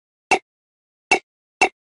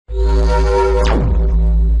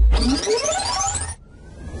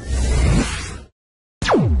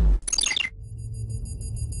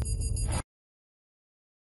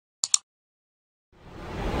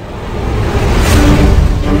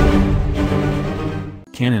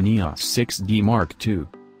Canon EOS 6D Mark II.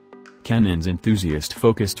 Canon's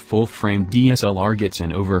enthusiast-focused full-frame DSLR gets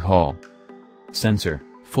an overhaul. Sensor,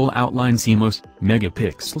 full outline CMOS,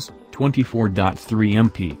 megapixels, 24.3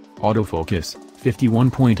 MP, autofocus,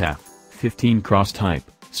 51.f, 15 cross type,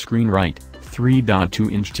 screen right,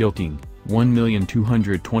 3.2-inch tilting,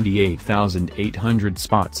 1,228,800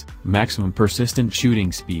 spots, maximum persistent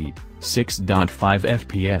shooting speed, 6.5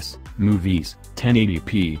 fps, movies,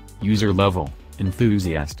 1080p, user level,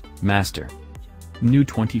 enthusiast, master. New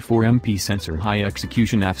 24MP sensorHigh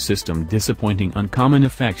execution F system disappointing uncommon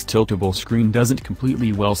effectsTiltable screen doesn't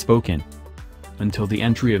completely well spoken. Until the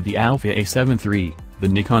entry of the Alpha A7 III, the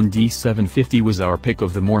Nikon D750 was our pick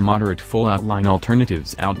of the more moderate full outline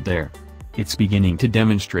alternatives out there. It's beginning to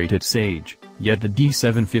demonstrate its age, yet the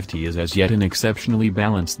D750 is as yet an exceptionally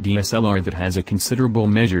balanced DSLR that has a considerable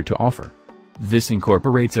measure to offer. This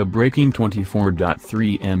incorporates a breaking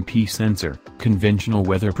 24.3 MP sensor, conventional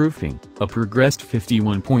weatherproofing, a progressed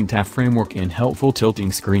 51.f framework and helpful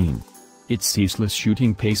tilting screen. Its ceaseless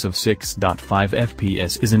shooting pace of 6.5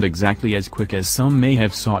 fps isn't exactly as quick as some may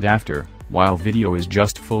have sought after, while video is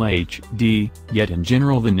just full HD, yet in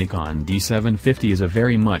general the Nikon D750 is a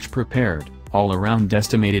very much prepared, all-around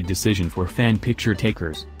estimated decision for fan picture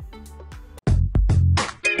takers.